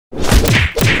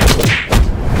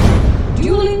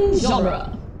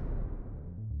genre.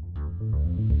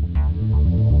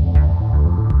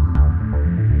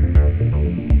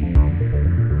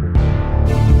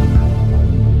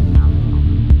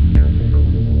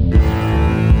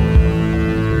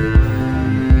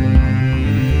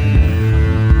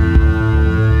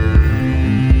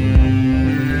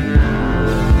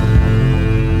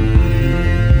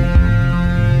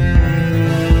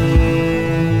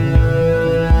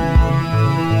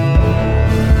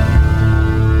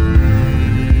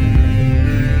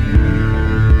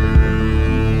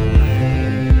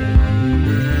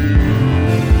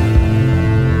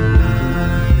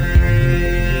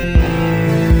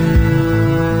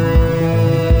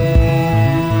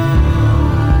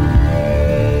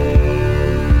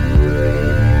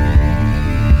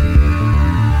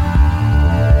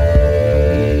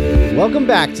 Welcome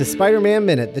back to Spider-Man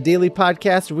Minute, the daily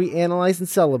podcast where we analyze and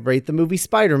celebrate the movie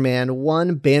Spider-Man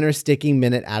one banner-sticking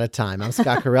minute at a time. I'm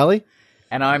Scott Corelli.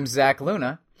 And I'm Zach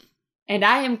Luna. And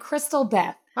I am Crystal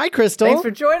Beth. Hi, Crystal. Thanks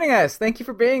for joining us. Thank you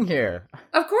for being here.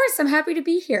 Of course, I'm happy to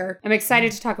be here. I'm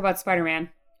excited to talk about Spider-Man.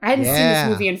 I hadn't seen this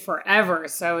movie in forever,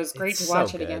 so it was great to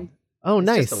watch it again. Oh, it's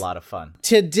nice. Just a lot of fun.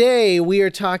 Today, we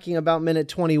are talking about minute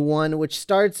 21, which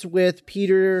starts with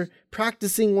Peter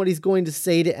practicing what he's going to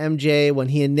say to MJ when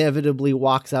he inevitably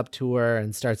walks up to her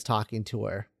and starts talking to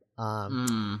her.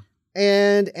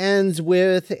 And ends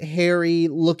with Harry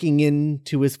looking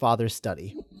into his father's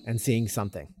study and seeing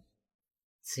something.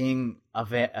 Seeing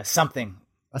something.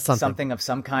 Something of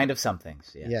some kind of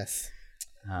somethings. Yeah. Yes.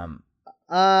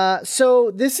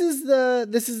 So this is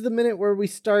the minute where we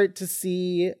start to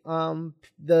see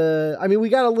we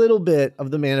got a little bit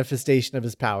of the manifestation of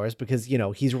his powers because, you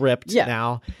know, he's ripped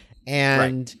now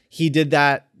and he did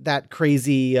that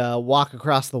crazy walk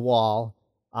across the wall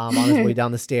on his way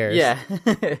down the stairs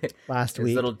last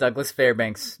week. Little Douglas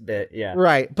Fairbanks bit. Yeah.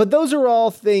 Right. But those are all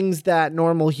things that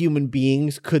normal human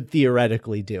beings could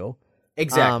theoretically do.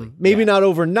 Exactly. Maybe not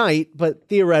overnight, but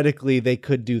theoretically they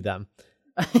could do them.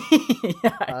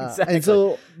 Exactly. And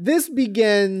so this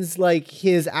begins like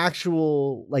his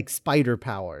actual like spider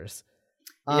powers.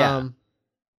 The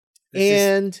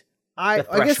I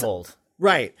threshold. guess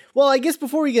right. Well, I guess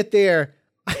before we get there,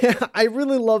 I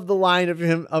really love the line of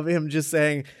him just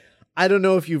saying, "I don't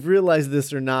know if you've realized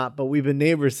this or not, but we've been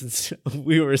neighbors since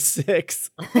we were 6."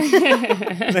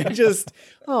 And I just,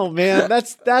 oh man,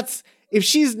 that's. If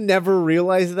she's never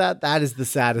realized that is the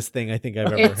saddest thing I think I've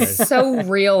ever heard. It's so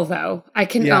real, though. I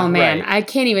can't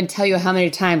even tell you how many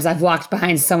times I've walked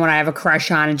behind someone I have a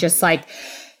crush on and just like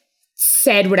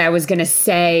said what I was going to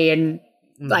say and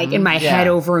like in my head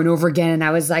over and over again. And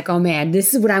I was like, oh man,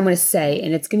 this is what I'm going to say.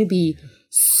 And it's going to be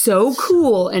so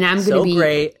cool. And I'm going to be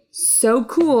great. So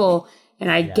cool. And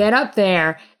I get up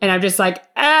there and I'm just like,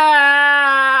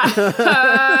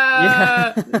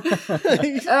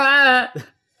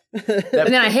 And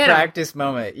then I hit practice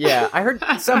moment. Yeah. I heard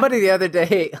somebody the other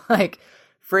day like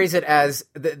phrase it as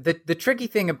the tricky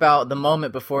thing about the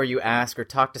moment before you ask or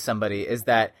talk to somebody is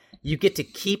that you get to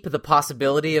keep the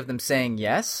possibility of them saying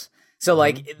yes. So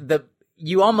like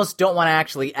you almost don't want to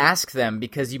actually ask them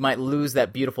because you might lose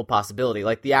that beautiful possibility.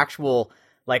 Like the actual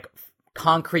like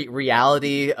concrete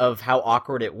reality of how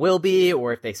awkward it will be,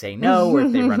 or if they say no, or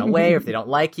if they run away, or if they don't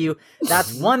like you.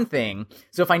 That's one thing.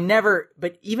 So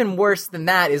but even worse than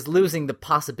that is losing the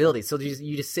possibility. So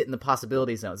you just sit in the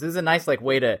possibility zone. So this is a nice like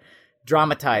way to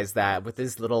dramatize that with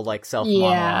this little like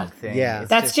self-monologue thing. Yeah.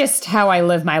 That's just how I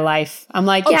live my life. I'm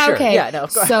like, okay. Yeah, no,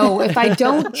 of course. So if I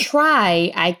don't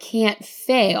try, I can't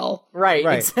fail.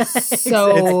 Right.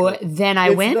 So then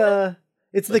I win.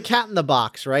 It's the cat in the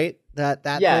box, right? That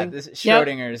thing? This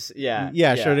Schrodinger's,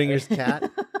 Schrodinger's cat.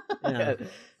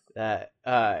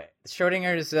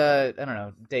 Schrodinger's, I don't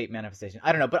know, date manifestation.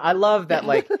 I don't know, but I love that,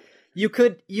 like, you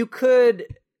could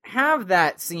have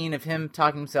that scene of him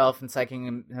talking to himself and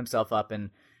psyching himself up and,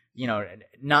 you know,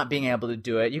 not being able to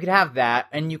do it. You could have that,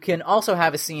 and you can also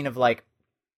have a scene of, like,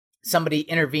 somebody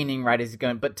intervening right as he's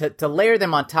going, but to layer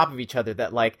them on top of each other,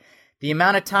 that, like, the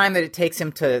amount of time that it takes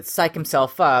him to psych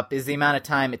himself up is the amount of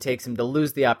time it takes him to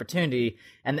lose the opportunity.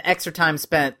 And the extra time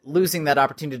spent losing that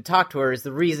opportunity to talk to her is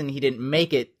the reason he didn't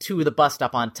make it to the bus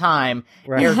stop on time.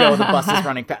 Right. Ergo, the bus is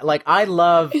running fast. Like, I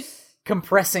love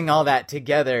compressing all that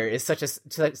together. Is such a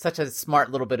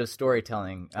smart little bit of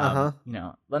storytelling. You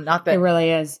know, not that it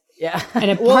really is. Yeah.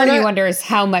 And part of you wonders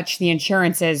how much the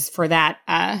insurance is for that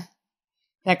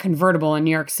convertible in New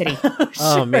York City.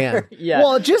 Oh man. Yeah.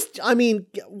 Well,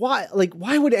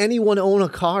 why would anyone own a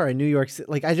car in New York City?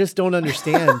 Like, I just don't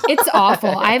understand. It's awful.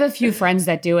 I have a few friends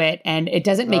that do it and it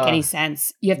doesn't make any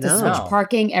sense. You have to switch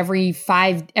parking every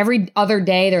other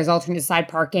day. There's alternate side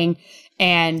parking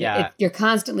And you're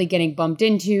constantly getting bumped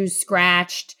into,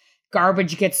 scratched,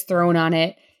 garbage gets thrown on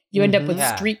it. You end up with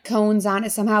street cones on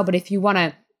it somehow. But if you want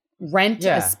to rent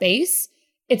a space,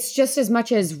 it's just as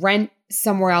much as rent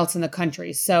somewhere else in the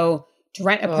country. So to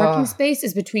rent a parking space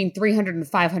is between $300 and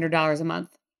 $500 a month.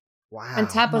 Wow. On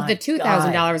top of the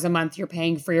 $2,000 a month you're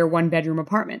paying for your 1-bedroom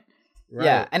apartment. Right.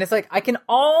 Yeah, and it's like, I can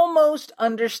almost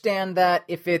understand that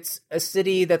if it's a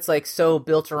city that's like so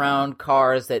built around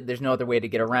cars that there's no other way to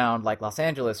get around, like Los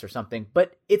Angeles or something,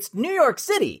 but it's New York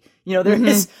City. You know,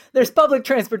 there's public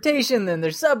transportation, and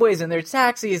there's subways, and there's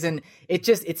taxis, and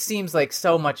it seems like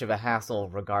so much of a hassle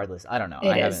regardless. I don't know.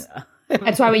 It is.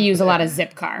 That's why we use a lot of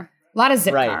Zipcar. A lot of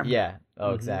Zipcar. Right, yeah.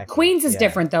 Oh, exactly. Queens is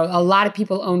different, though. A lot of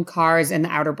people own cars in the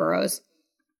outer boroughs.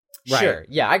 Right. Sure.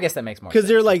 Yeah, I guess that makes more sense.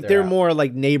 Because they're more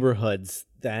like neighborhoods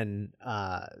than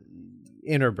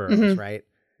inner boroughs, right?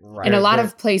 Right. And a lot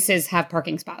of places have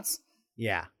parking spots.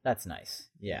 Yeah. That's nice.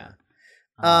 Yeah.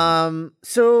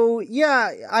 So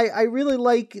yeah, I really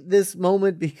like this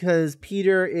moment because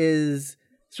Peter is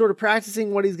sort of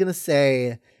practicing what he's gonna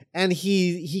say, and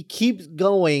he keeps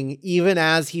going even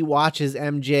as he watches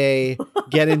MJ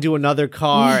get into another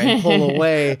car and pull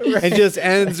away, and just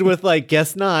ends with like,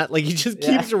 guess not. Like he just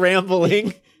keeps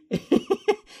rambling.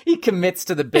 He commits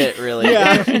to the bit, really.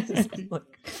 Yeah.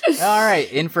 All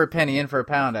right, in for a penny, in for a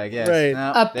pound, I guess. Right.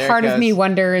 A part of me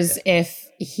wonders if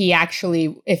he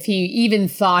even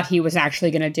thought he was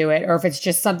actually going to do it, or if it's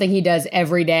just something he does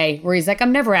every day where he's like,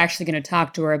 I'm never actually going to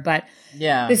talk to her, but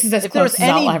this is as close as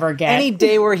I'll ever get. Any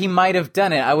day where he might have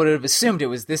done it, I would have assumed it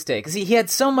was this day, because he had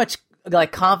so much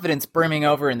like confidence brimming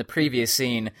over in the previous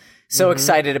scene, so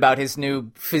excited about his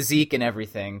new physique and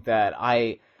everything, that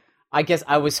I guess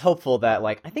I was hopeful that,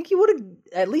 like, I think he would have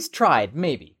at least tried,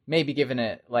 maybe given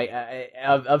it, like,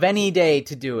 of any day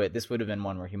to do it, this would have been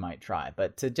one where he might try.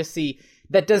 But to just see,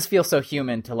 that does feel so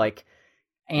human to, like,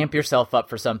 amp yourself up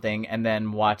for something and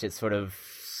then watch it sort of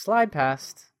slide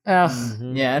past. Oh.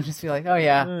 Yeah, and just be like, oh,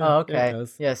 yeah, oh, okay,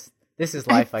 yes, this is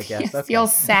life, I guess. I feel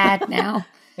sad now.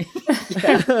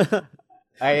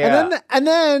 And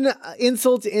then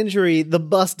insult to injury, the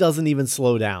bus doesn't even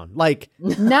slow down. Like,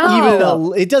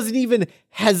 no, it doesn't even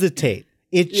hesitate.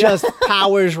 It just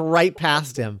powers right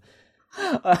past him.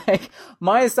 Like,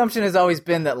 my assumption has always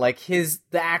been that like the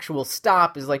actual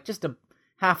stop is like just a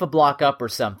half a block up or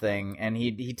something, and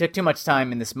he took too much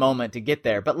time in this moment to get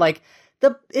there. But like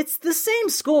it's the same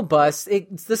school bus.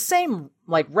 It's the same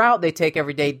like route they take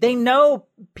every day. They know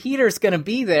Peter's gonna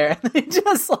be there. They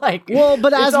just like, well,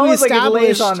 but as we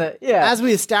established, as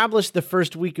we established the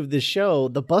first week of this show,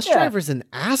 the bus driver's an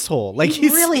asshole. Like he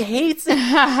really hates him.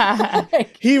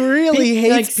 He really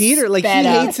hates Peter. Like he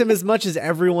hates him as much as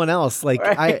everyone else.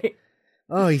 Like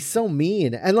he's so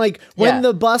mean. And like when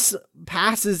the bus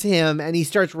passes him and he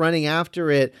starts running after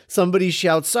it, somebody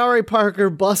shouts, "Sorry, Parker,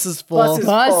 bus is full."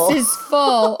 Bus is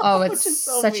full. Oh, it's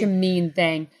such a mean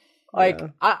thing. Like,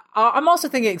 I'm also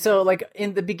thinking, so, like,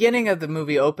 in the beginning of the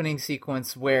movie opening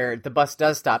sequence where the bus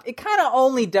does stop, it kind of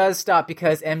only does stop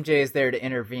because MJ is there to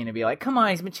intervene and be like, come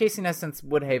on, he's been chasing us since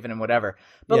Woodhaven and whatever.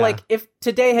 But, like, if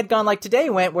today had gone like today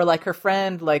went, where, like, her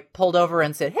friend, like, pulled over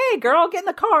and said, hey, girl, get in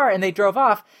the car, and they drove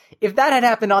off, if that had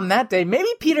happened on that day, maybe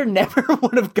Peter never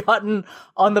would have gotten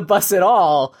on the bus at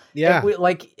all. Yeah.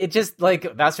 It just,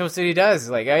 like, that's what he does.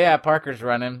 Like, oh, yeah, Parker's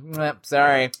running.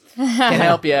 Sorry. Can't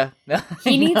help you.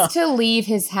 He needs to leave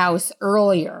his house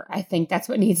earlier. I think that's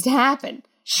what needs to happen.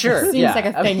 Sure. It seems like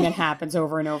a thing that happens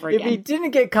over and over again. If he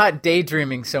didn't get caught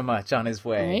daydreaming so much on his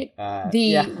way.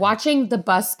 Right? Watching the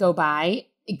bus go by,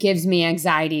 it gives me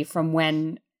anxiety from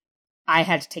when I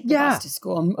had to take the bus to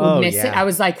school and miss it. I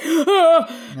was like,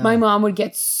 my mom would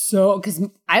get so, because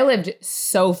I lived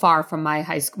so far from my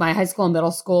high school. My high school and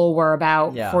middle school were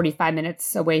about 45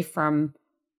 minutes away from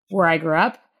where I grew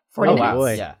up. 40 minutes.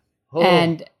 Boy. Yeah.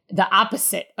 And the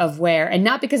opposite of where, and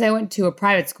not because I went to a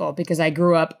private school, because I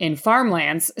grew up in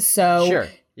farmlands, so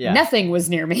nothing was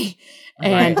near me.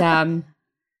 And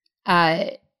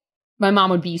my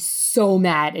mom would be so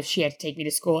mad if she had to take me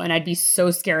to school, and I'd be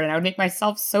so scared, and I would make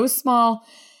myself so small.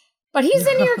 But he's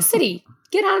in New York City.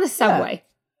 Get on the subway.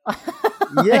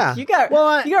 Yeah. You got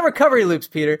recovery loops,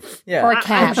 Peter. Yeah. Or a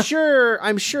cab.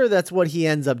 I'm sure that's what he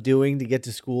ends up doing to get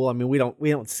to school. I mean, we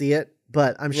don't see it,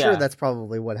 but I'm sure that's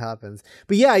probably what happens.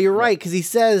 But yeah, you're right, because he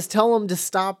says, tell him to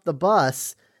stop the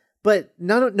bus. But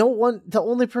the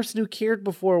only person who cared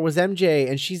before was MJ,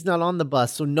 and she's not on the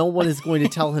bus, so no one is going to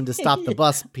tell him to stop the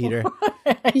bus, Peter.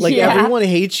 Like, everyone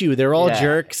hates you. They're all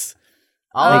jerks.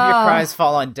 All of your cries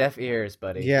fall on deaf ears,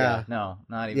 buddy. Yeah. No,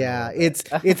 not even. Yeah,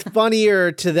 it's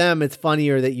funnier to them. It's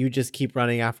funnier that you just keep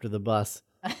running after the bus.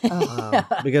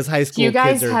 Because high school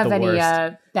kids are the worst. Do you guys have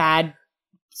any bad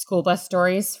school bus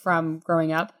stories from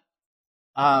growing up?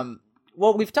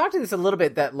 Well, we've talked to this a little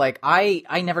bit that like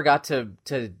I never got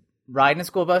to ride in a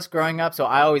school bus growing up, so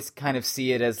I always kind of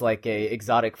see it as like a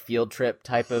exotic field trip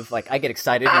type of like I get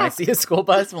excited when I see a school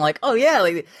bus. I'm like, oh yeah,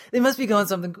 like they must be going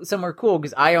somewhere cool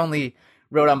because I only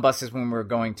rode on buses when we were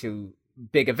going to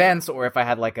big events or if I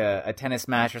had like a tennis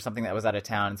match or something that was out of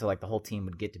town, and so like the whole team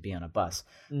would get to be on a bus.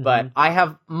 Mm-hmm. But I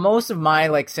have most of my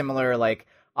like similar like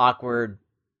awkward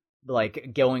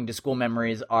like going to school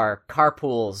memories are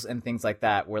carpools and things like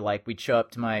that, where like we'd show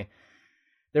up to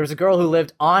there was a girl who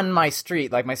lived on my street.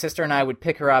 Like my sister and I would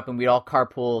pick her up and we'd all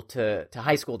carpool to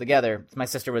high school together. My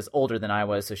sister was older than I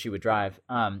was, so she would drive.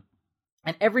 And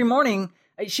every morning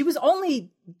she was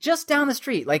only just down the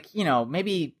street, like, you know,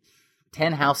 maybe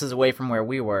 10 houses away from where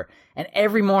we were. And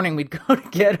every morning we'd go to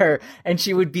get her and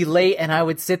she would be late and I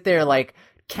would sit there like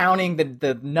counting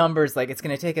the numbers, like it's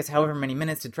going to take us however many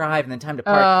minutes to drive and then time to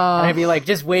park. And I'd be like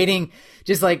just waiting,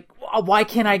 just like, why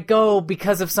can't I go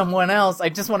because of someone else? I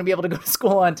just want to be able to go to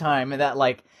school on time. And that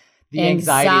like the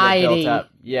anxiety that built up.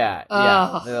 Yeah.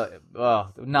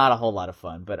 Not a whole lot of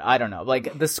fun, but I don't know.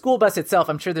 Like the school bus itself,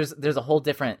 I'm sure there's a whole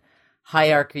different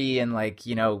hierarchy and like,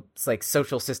 you know, it's like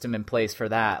social system in place for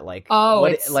that. Like,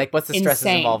 what's the stresses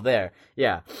involved there?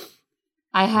 Yeah.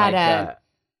 I had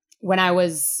when I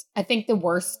was, I think the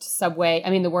worst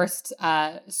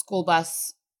school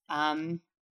bus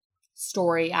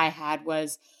story I had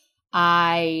was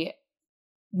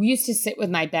we used to sit with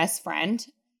my best friend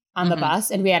on the bus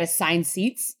and we had assigned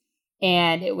seats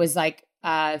and it was like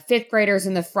 5th graders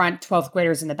in the front, 12th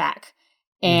graders in the back.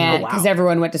 And because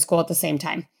everyone went to school at the same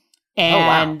time.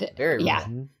 And very yeah.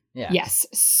 Yeah. Yes.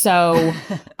 So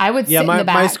I would sit in the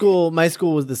back. My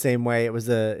school was the same way. It was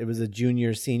a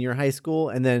junior senior high school,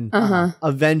 and then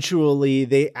eventually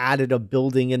they added a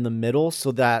building in the middle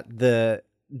so that the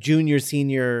junior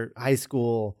senior high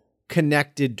school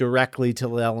connected directly to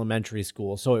the elementary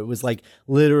school. So it was like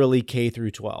literally K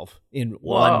through 12 in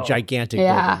one gigantic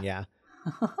building. Yeah.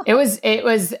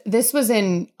 This was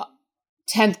in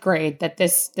 10th grade that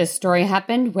this story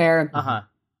happened where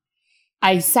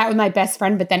I sat with my best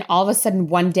friend, but then all of a sudden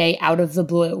one day out of the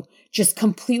blue, just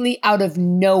completely out of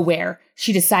nowhere,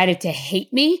 she decided to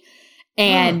hate me.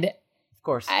 And of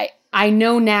course, I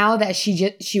know now that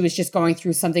she was just going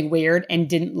through something weird and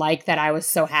didn't like that I was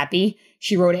so happy.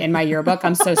 She wrote it in my yearbook.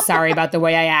 I'm so sorry about the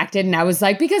way I acted. And I was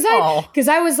like, because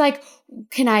I was like,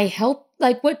 can I help?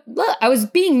 Like what? Look, I was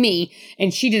being me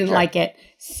and she didn't like it.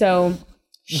 So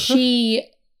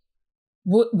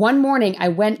one morning I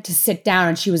went to sit down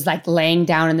and she was like laying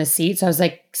down in the seat. So I was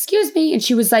like, excuse me. And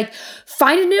she was like,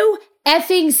 find a new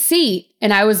effing seat.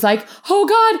 And I was like, oh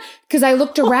God, because I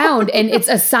looked around and it's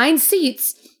assigned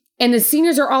seats and the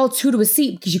seniors are all 2 to a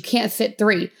seat because you can't fit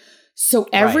 3. So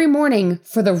every morning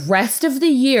for the rest of the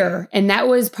year, and that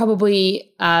was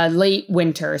probably late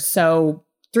winter, so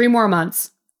 3 more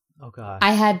months. Oh God.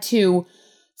 I had to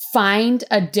find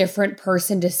a different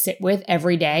person to sit with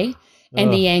every day.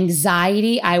 And the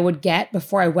anxiety I would get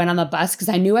before I went on the bus, because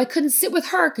I knew I couldn't sit with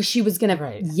her because she was going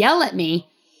to yell at me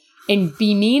and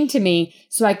be mean to me.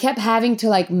 So I kept having to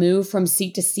like move from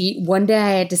seat to seat. One day I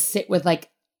had to sit with like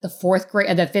the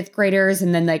 5th graders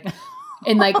and then like,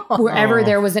 and like wherever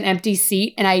there was an empty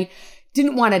seat. And I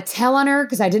didn't want to tell on her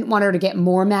because I didn't want her to get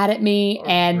more mad at me.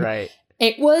 And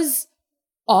it was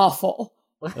awful.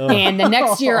 And the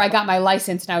next year I got my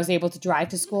license and I was able to drive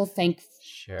to school. Thank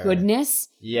goodness.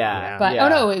 Yeah. But oh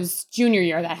no, it was junior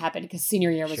year that happened because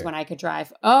senior year was when I could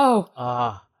drive. Oh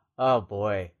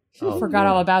boy. I forgot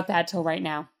all about that till right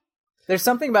now. There's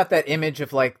something about that image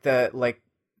of like the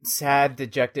sad,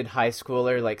 dejected high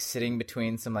schooler like sitting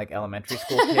between some like elementary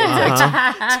school kids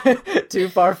like too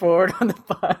far forward on the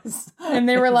bus. And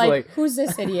they were like, who's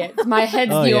this idiot? My head's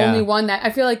the only one that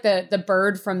I feel like the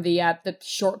bird from the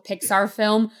short Pixar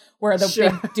film where the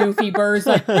big doofy bird's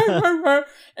like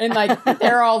and like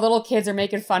they're all little kids are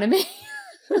making fun of me.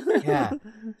 Yeah.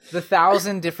 The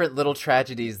 1,000 different little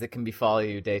tragedies that can befall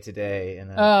you day to day in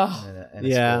a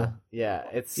school. Yeah.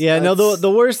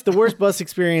 The worst bus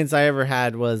experience I ever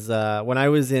had was when I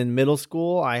was in middle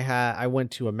school. I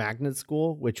went to a magnet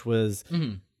school, which was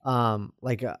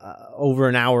over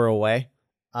an hour away.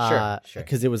 Sure.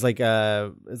 Because it was like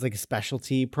a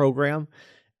specialty program.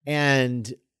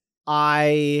 And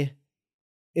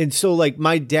so like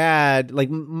my dad, like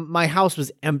my house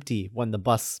was empty when the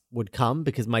bus would come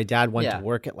because my dad went to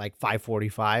work at like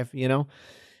 5:45, you know?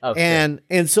 Okay.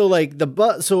 And so like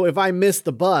so if I missed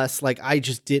the bus, like I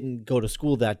just didn't go to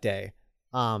school that day.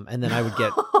 And then I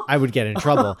would get in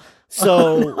trouble.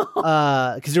 So,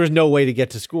 cause there was no way to get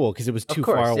to school cause it was too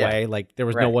far away. Like there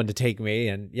was no one to take me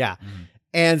and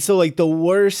And so like the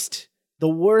worst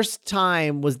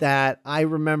time was that I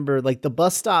remember like the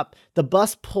bus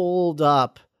pulled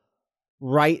up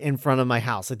right in front of my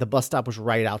house. Like the bus stop was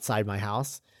right outside my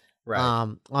house. Right.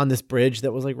 On this bridge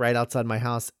that was like right outside my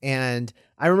house. And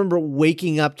I remember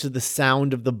waking up to the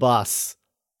sound of the bus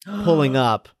pulling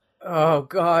up. Oh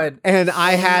God. And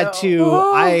I had to,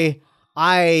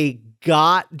 I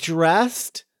got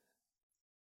dressed,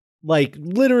 like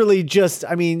literally just,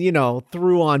 I mean, you know,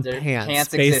 threw on pants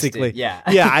basically. Existed. Yeah.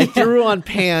 Yeah. I threw on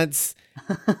pants,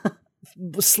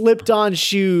 slipped on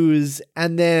shoes,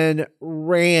 and then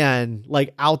ran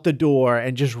like out the door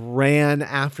and just ran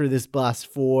after this bus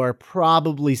for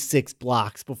probably 6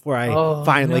 blocks before I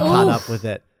finally caught up with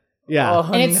it. Yeah.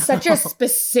 And it's such a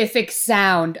specific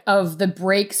sound of the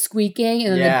brake squeaking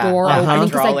and then the door opening.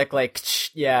 Hydraulic, like,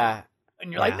 yeah.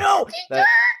 And you're like, no!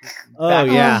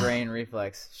 Brain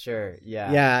reflex. Sure.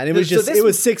 Yeah. Yeah. And it was just, it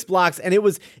was 6 blocks, and it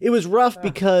was rough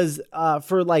because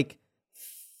for like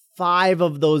 5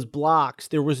 of those blocks,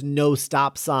 there was no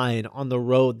stop sign on the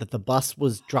road that the bus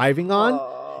was driving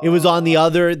on. It was on the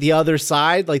other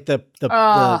side, like the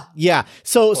yeah.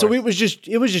 So it was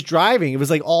just driving. It was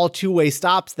like all 2-way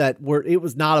stops it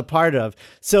was not a part of.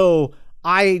 So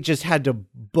I just had to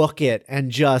book it,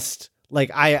 and just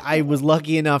like I was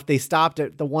lucky enough they stopped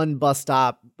at the one bus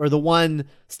stop or the one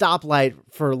stoplight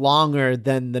for longer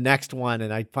than the next one,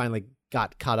 and I finally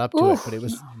got caught up to it. But it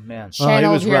was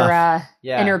channeled your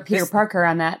inner Peter Parker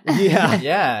on that. Yeah.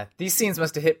 Yeah. These scenes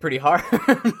must have hit pretty hard.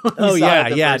 No,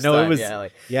 it was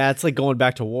it's like going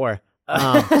back to war. Your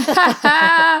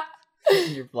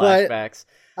flashbacks.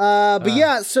 But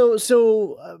yeah,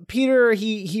 so Peter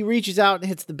he reaches out and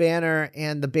hits the banner,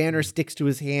 and the banner sticks to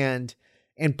his hand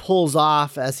and pulls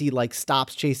off as he like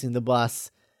stops chasing the bus.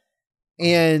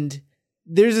 And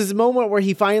there's this moment where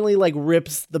he finally like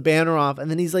rips the banner off,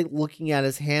 and then he's like looking at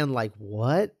his hand like,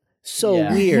 what? So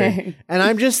weird. And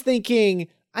I'm just thinking,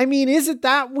 I mean, is it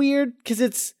that weird? Because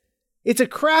it's a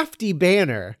crafty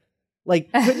banner.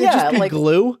 Like, couldn't it just be like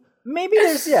glue? Maybe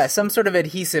there's some sort of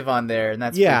adhesive on there, and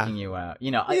that's freaking you out. You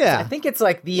know, I think it's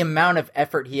like the amount of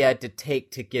effort he had to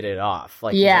take to get it off.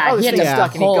 Like, he had this thing's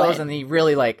stuck, and he goes it. And he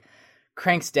really like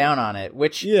cranks down on it.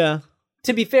 Which,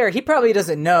 to be fair, he probably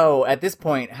doesn't know at this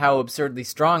point how absurdly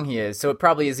strong he is. So it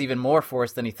probably is even more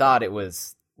force than he thought it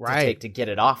was to take to get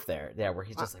it off there. Yeah, where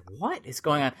he's just like, what is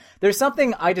going on? There's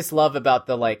something I just love about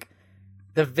the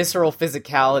visceral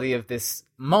physicality of this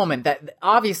moment that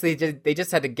obviously they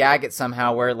just had to gag it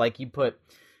somehow, where like you put,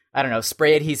 I don't know,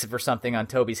 spray adhesive or something on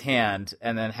Toby's hand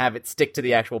and then have it stick to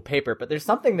the actual paper. But there's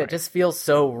something that just feels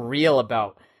so real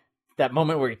about that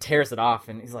moment where he tears it off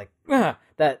and he's like,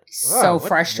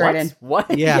 frustrating.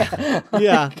 What? Yeah.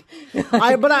 Yeah.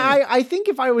 I think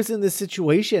if I was in this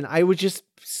situation, I would just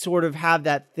sort of have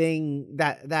that thing,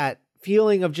 that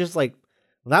feeling of just like,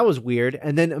 well, that was weird,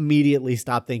 and then immediately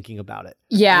stop thinking about it.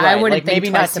 Yeah, right. I wouldn't like, think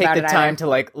maybe not take the time either. to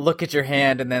like look at your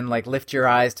hand and then like lift your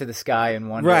eyes to the sky and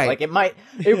wonder. Right. Like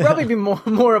it'd probably be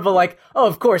more of a like, oh,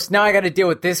 of course, now I got to deal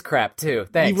with this crap too.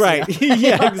 Thanks. Right.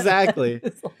 Yeah, exactly.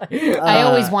 I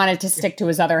always wanted to stick to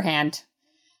his other hand.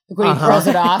 When he throws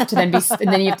it off to then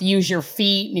and then you have to use your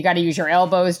feet and you got to use your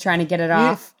elbows trying to get it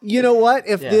off. You know what?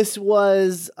 If this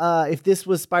was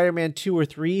Spider-Man 2 or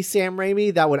 3 Sam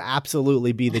Raimi, that would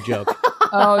absolutely be the joke.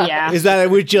 Oh yeah. Is that it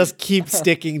would just keep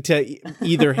sticking to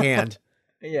either hand.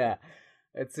 Yeah.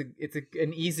 It's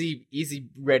an easy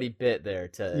ready bit there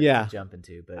to jump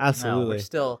into, but absolutely.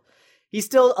 No, he's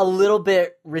still a little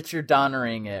bit Richard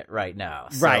Donner-ing it right now.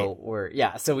 So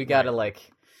so we got to like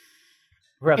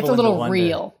revel. It's a little wonder.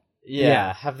 Real.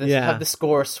 Yeah, have the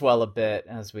score swell a bit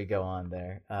as we go on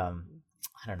there. I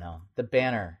don't know, the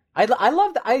banner. I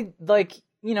love that. I like,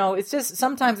 you know, it's just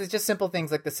sometimes it's just simple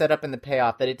things like the setup and the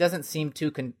payoff that it doesn't seem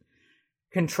too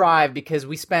contrived, because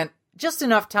we spent just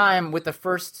enough time with the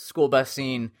first school bus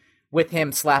scene with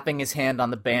him slapping his hand on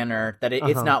the banner that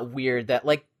it's not weird. That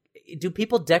like, do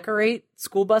people decorate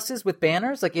school buses with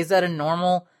banners? Like, is that a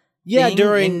normal? Thing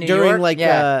during York? like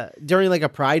a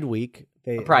Pride Week.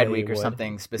 Pride Week or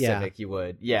something specific, you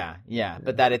would. Yeah.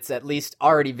 But that it's at least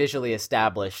already visually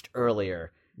established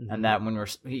earlier, and that when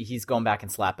he's going back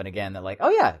and slapping again, that like, oh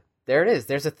yeah, there it is.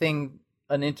 There's a thing,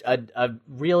 a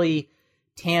really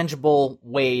tangible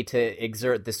way to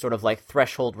exert this sort of like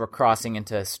threshold we're crossing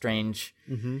into strange,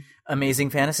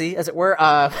 amazing fantasy, as it were.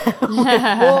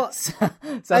 Well,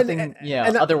 something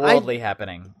otherworldly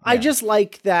happening. I just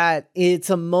like that it's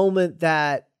a moment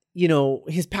that, you know,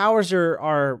 his powers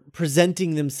are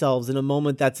presenting themselves in a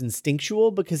moment that's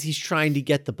instinctual because he's trying to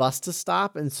get the bus to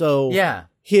stop. And so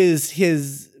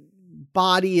his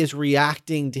body is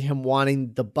reacting to him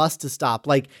wanting the bus to stop.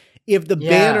 Like, if the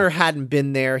banner hadn't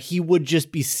been there, he would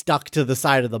just be stuck to the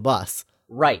side of the bus.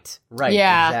 Right.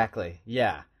 Yeah. Exactly.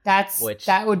 Yeah.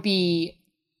 That would be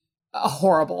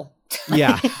horrible.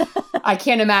 Yeah. I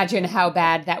can't imagine how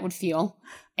bad that would feel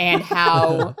and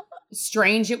how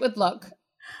strange it would look.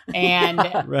 And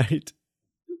right.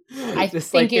 I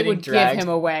think it would give him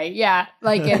away. Yeah.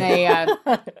 Like in a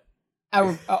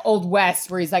Old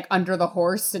West where he's like under the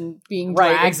horse and being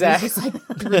dragged. Right, exactly. He's just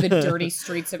like through the dirty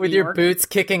streets of with New your York. boots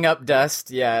kicking up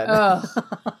dust. Yeah.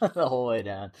 The whole way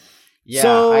down.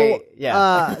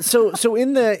 Yeah. So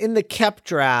in the Kep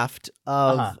draft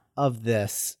of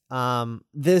this,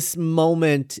 this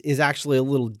moment is actually a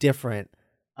little different.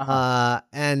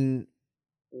 And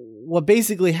what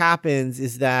basically happens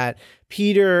is that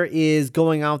Peter is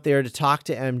going out there to talk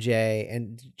to MJ,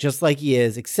 and just like he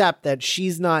is, except that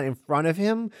she's not in front of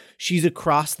him. She's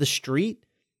across the street.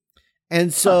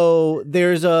 And so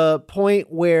there's a point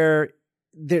where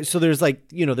there's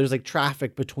like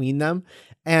traffic between them.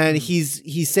 And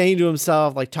he's saying to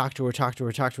himself, like, talk to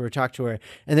her.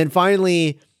 And then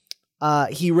finally,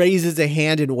 he raises a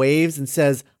hand and waves and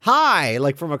says, hi,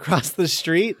 like from across the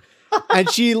street. And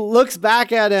she looks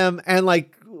back at him and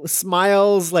like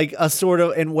smiles like a sort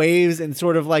of and waves and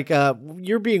sort of like a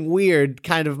you're being weird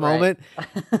kind of moment.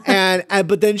 Right.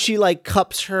 But then she like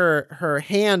cups her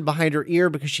hand behind her ear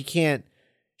because she can't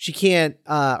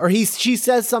she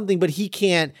says something, but he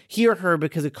can't hear her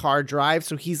because a car drives.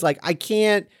 So he's like, I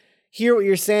can't hear what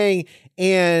you're saying.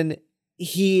 And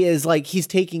he is like, he's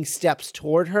taking steps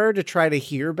toward her to try to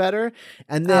hear better.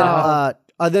 And then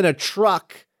a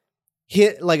truck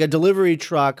hit, like a delivery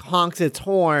truck, honks its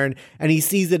horn, and he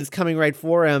sees that it's coming right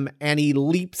for him, and he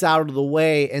leaps out of the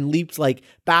way and leaps like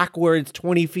backwards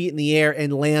 20 feet in the air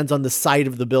and lands on the side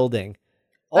of the building.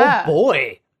 Oh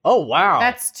boy. Oh wow.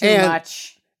 That's too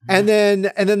much. And then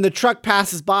the truck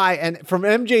passes by, and from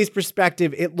MJ's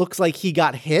perspective, it looks like he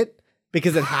got hit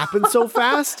because it happened so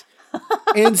fast.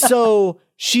 And so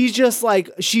she's just like,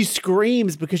 she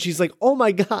screams because she's like, oh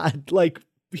my God, like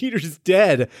Peter's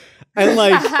dead. And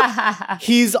like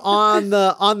he's on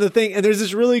the thing, and there's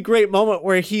this really great moment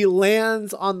where he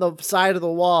lands on the side of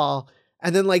the wall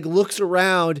and then like looks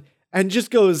around and just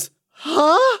goes,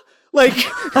 huh? Like,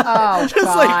 oh, just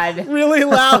God. like really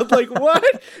loud, like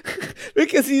what?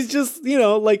 Because he's just,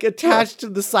 like attached to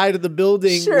the side of the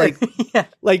building,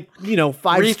 like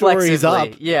 5 stories up.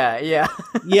 Yeah.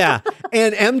 Yeah.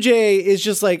 And MJ is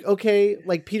just like, okay,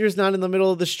 like Peter's not in the middle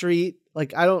of the street.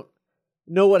 Like, I don't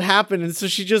know what happened. And so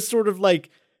she just sort of like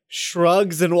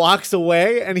shrugs and walks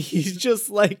away, and he's just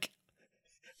like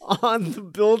on the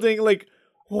building, like,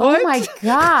 what? Oh my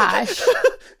gosh.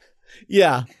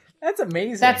 Yeah. That's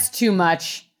amazing. That's too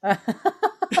much. I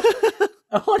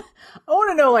want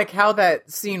to know like how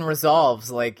that scene resolves,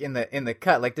 like in the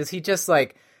cut. Like, does he just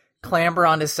like clamber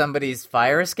onto somebody's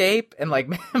fire escape and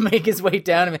like make his way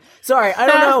down? Sorry, I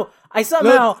don't know. I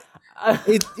somehow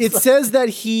it says that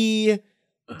he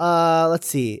let's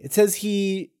see. It says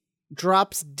he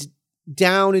drops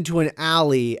down into an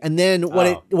alley, and then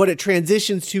what it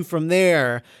transitions to from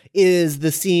there is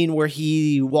the scene where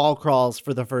he wall crawls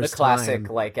for the first time. The classic,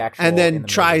 like, actual, and then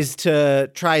tries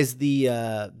the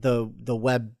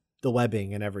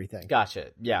webbing and everything.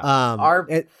 Gotcha. Yeah.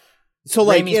 So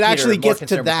like it actually gets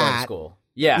to that.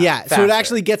 Yeah. Faster. So it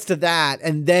actually gets to that,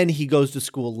 and then he goes to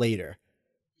school later.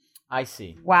 I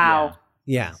see. Wow.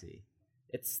 Yeah. I see.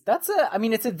 It's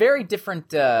a very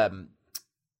different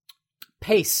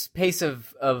pace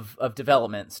of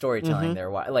development, storytelling there.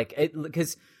 Like,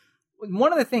 because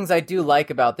one of the things I do like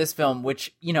about this film,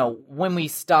 which, when we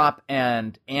stop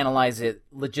and analyze it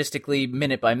logistically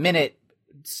minute by minute,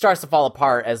 starts to fall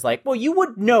apart as like, well, you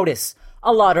would notice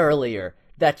a lot earlier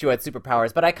that you had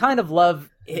superpowers. But I kind of love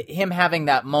him having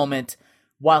that moment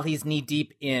while he's knee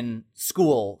deep in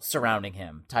school surrounding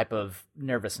him type of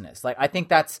nervousness. Like, I think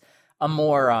that's a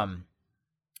more,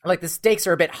 like, the stakes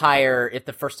are a bit higher if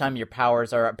the first time your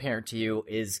powers are apparent to you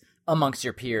is amongst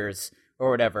your peers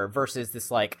or whatever, versus this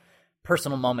like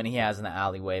personal moment he has in the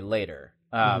alleyway later.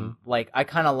 Like, I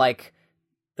kind of like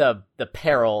the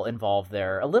peril involved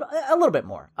there a little bit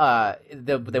more,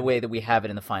 the way that we have it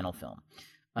in the final film.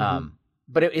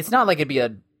 But it's not like it'd be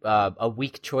a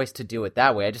weak choice to do it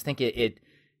that way. I just think it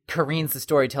careens the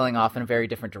storytelling off in a very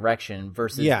different direction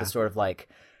versus the sort of like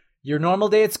your normal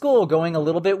day at school going a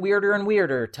little bit weirder and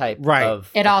weirder type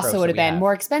of it also would have been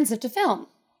more expensive to film.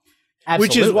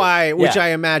 Absolutely. Which I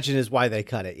imagine is why they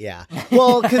cut it. Yeah.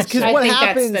 Well, because what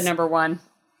happens, that's the number one.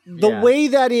 The way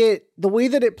that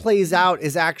it plays out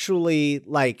is actually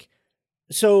like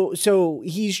so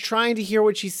he's trying to hear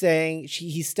what she's saying.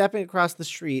 He's stepping across the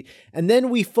street, and then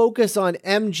we focus on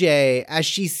MJ as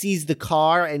she sees the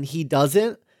car and he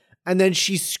doesn't. And then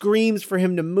she screams for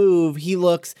him to move. He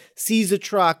looks, sees a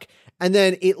truck, and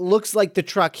then it looks like the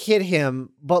truck hit him,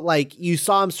 but like you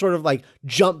saw him sort of like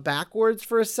jump backwards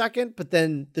for a second, but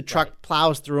then the truck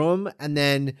plows through him, and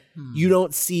then you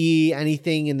don't see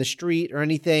anything in the street or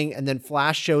anything. And then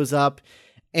Flash shows up,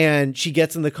 and she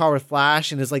gets in the car with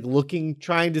Flash and is like looking,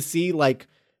 trying to see like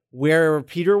where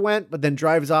Peter went, but then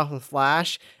drives off with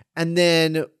Flash. And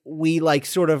then we like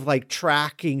sort of like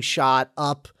tracking shot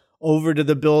up over to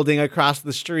the building across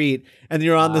the street, and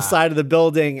you're on the side of the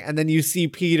building, and then you see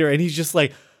Peter, and he's just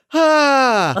like,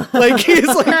 like he's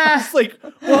like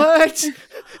what?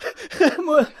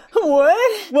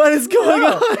 What is going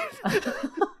on?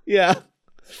 Yeah.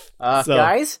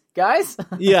 Guys?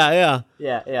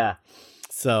 Yeah.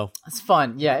 So it's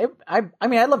fun. Yeah. I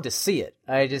mean, I'd love to see it.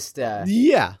 I just,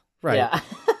 yeah, right.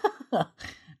 Yeah.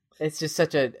 It's just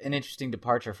such an interesting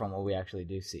departure from what we actually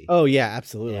do see. Oh yeah,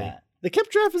 absolutely. Yeah. The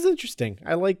Kip draft is interesting.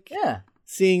 I like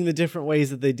seeing the different ways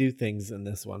that they do things in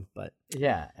this one, but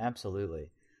yeah,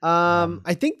 absolutely.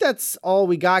 I think that's all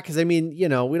we got, because I mean, you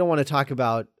know, we don't want to talk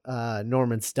about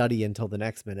Norman's study until the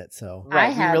next minute. So I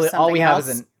have really, all we have else.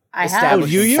 Is an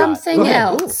established something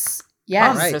else.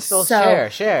 Yes. Right. So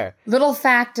share. Little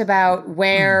fact about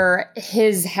where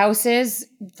his house is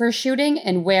for shooting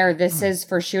and where this is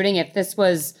for shooting. If this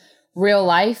was real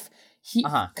life,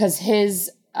 because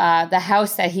his the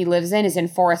house that he lives in is in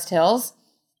Forest Hills,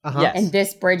 yes. And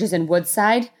this bridge is in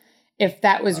Woodside. If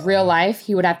that was real life,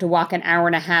 he would have to walk an hour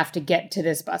and a half to get to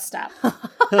this bus stop.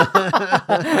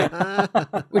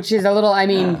 Which is a little, I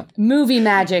mean, movie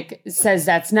magic says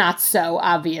that's not so,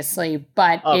 obviously,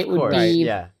 but it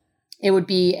would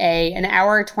be an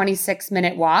hour,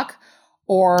 26-minute walk.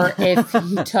 Or if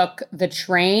he took the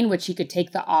train, which he could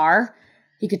take the R,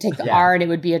 R and it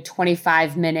would be a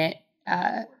 25-minute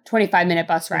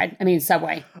bus ride. I mean,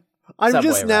 subway. I'm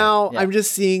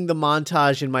just seeing the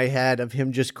montage in my head of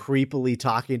him just creepily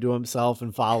talking to himself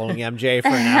and following MJ for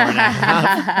an hour and a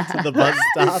half to the bus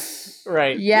stop.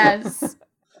 Right. Yes.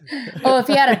 Oh, if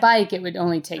he had a bike, it would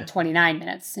only take 29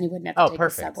 minutes and he wouldn't have to take the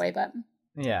subway, but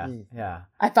yeah.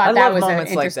 I thought that was an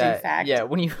interesting fact. Yeah,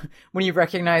 when you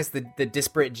recognize the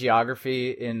disparate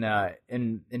geography in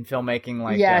filmmaking,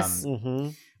 like yes.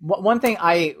 One thing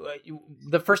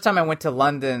the first time I went to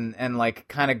London and like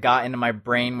kind of got into my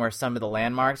brain where some of the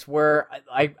landmarks were,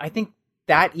 I think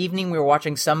that evening we were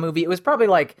watching some movie. It was probably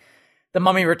like The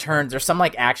Mummy Returns or some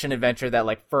like action adventure that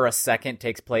like for a second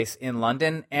takes place in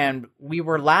London. And we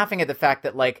were laughing at the fact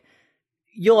that like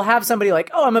you'll have somebody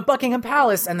like, oh, I'm at Buckingham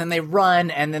Palace, and then they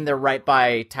run and then they're right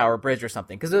by Tower Bridge or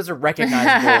something, because those are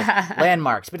recognizable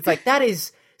landmarks. But it's like, that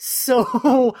is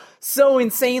so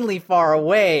insanely far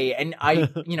away. And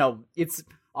it's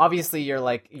obviously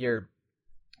your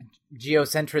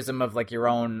geocentrism of like your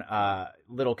own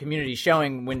little community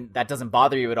showing when that doesn't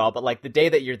bother you at all. But like the day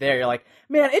that you're there, you're like,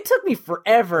 man, it took me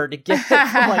forever to get from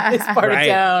like this part of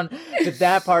town to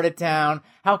that part of town.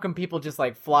 How come people just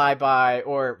like fly by?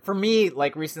 Or for me,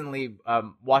 like recently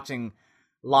watching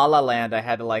La La Land, I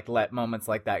had to like let moments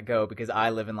like that go because I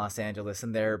live in Los Angeles,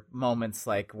 and there are moments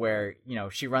like where, you know,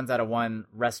 she runs out of one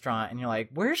restaurant and you're like,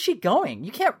 where is she going?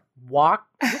 You can't walk.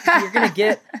 You're going to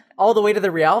get all the way to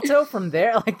the Rialto from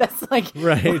there. Like, that's like,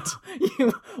 right.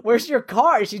 Where's your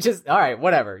car? She just, all right,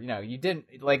 whatever. You know, you didn't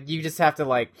like, you just have to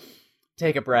like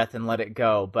take a breath and let it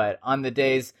go. But on the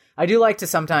days, I do like to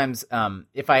sometimes,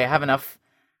 if I have enough,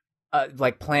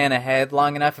 like plan ahead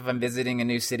long enough, if I'm visiting a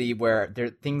new city where there are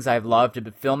things I've loved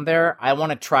to film there, I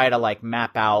want to try to like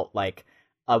map out like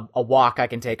a walk I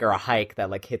can take or a hike that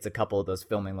like hits a couple of those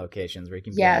filming locations where you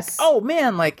can be like, oh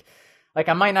man, like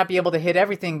I might not be able to hit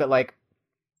everything, but like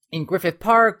in Griffith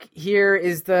Park, here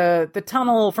is the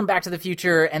tunnel from Back to the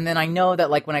Future, and then I know that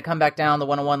like when I come back down the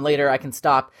 101 later, I can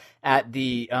stop at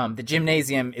the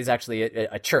gymnasium is actually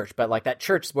a church, but like that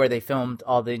church is where they filmed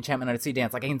all the Enchantment Under the Sea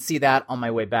dance. Like I can see that on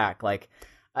my way back. Like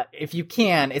if you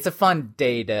can, it's a fun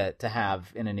day to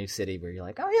have in a new city where you're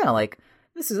like, oh yeah, like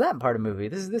this is that part of the movie,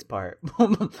 this is this part,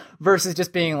 versus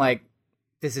just being like,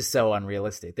 this is so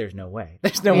unrealistic. There's no way.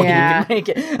 There's no way you can make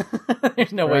it.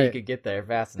 There's no way you could get there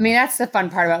fast enough. I mean, that's the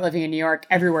fun part about living in New York.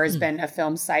 Everywhere has been a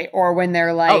film site. Or when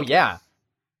they're like, oh, yeah,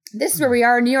 this is where we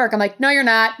are in New York. I'm like, no, you're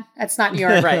not. That's not New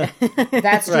York. Right.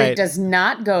 That street does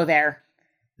not go there.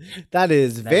 That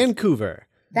is Vancouver.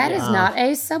 That is not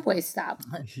a subway stop.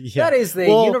 Yeah. That is the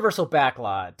universal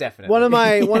backlot, definitely. One of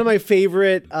my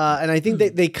favorite, and I think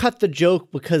they cut the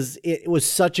joke because it was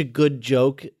such a good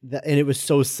joke and it was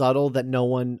so subtle that no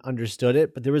one understood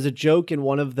it. But there was a joke in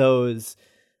one of those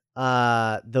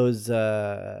like the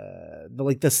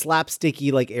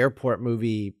slapsticky like airport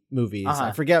movies.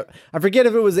 I forget if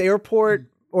it was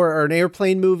airport or an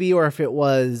airplane movie or if it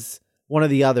was one of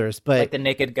the others, but like The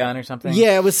Naked Gun or something.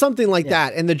 Yeah, it was something like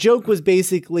that. And the joke was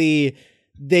basically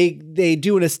they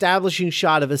do an establishing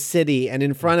shot of a city, and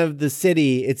in front of the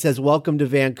city it says "Welcome to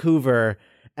Vancouver,"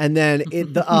 and then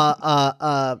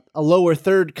a lower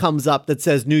third comes up that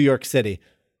says New York City.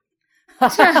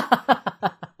 That's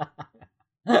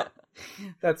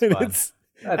fun.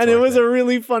 It was a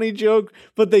really funny joke,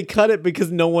 but they cut it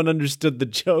because no one understood the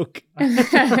joke.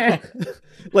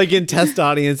 Like in test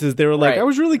audiences, they were like, I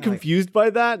was really confused by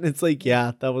that. And it's like,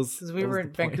 yeah, that was... Because we were in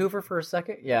Vancouver for a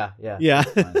second? Yeah.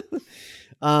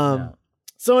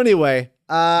 So anyway,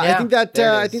 I think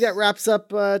that wraps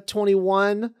up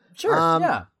 21. Sure,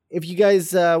 yeah. If you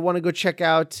guys want to go check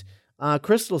out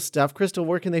Crystal's stuff, Crystal,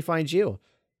 where can they find you?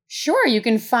 Sure, you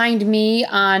can find me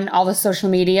on all the social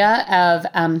media of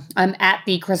I'm at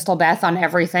the Crystal Beth on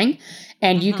everything,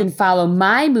 and you can follow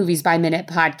my Movies by Minute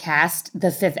podcast,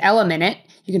 The Fifth Element.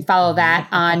 You can follow that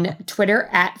on Twitter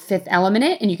at Fifth Element,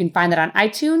 and you can find that on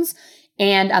iTunes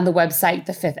and on the website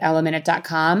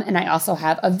thefifthelement.com. And I also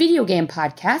have a video game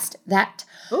podcast that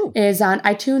is on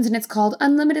iTunes, and it's called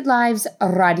Unlimited Lives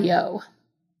Radio.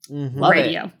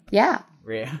 Radio, yeah.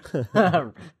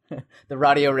 The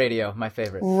radio, my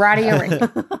favorite. Radio.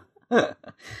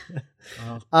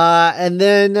 And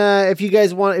then if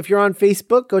you're on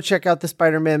Facebook, go check out the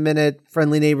Spider-Man Minute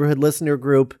Friendly Neighborhood Listener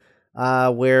Group,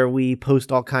 where we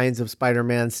post all kinds of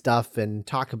Spider-Man stuff and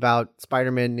talk about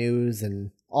Spider-Man news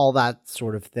and all that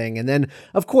sort of thing. And then,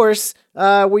 of course,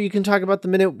 where you can talk about the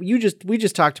minute we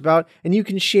just talked about, and you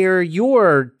can share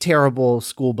your terrible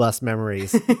school bus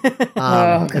memories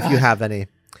if you have any.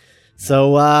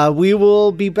 So we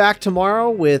will be back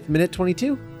tomorrow with Minute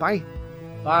 22. Bye.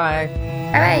 Bye.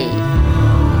 Bye.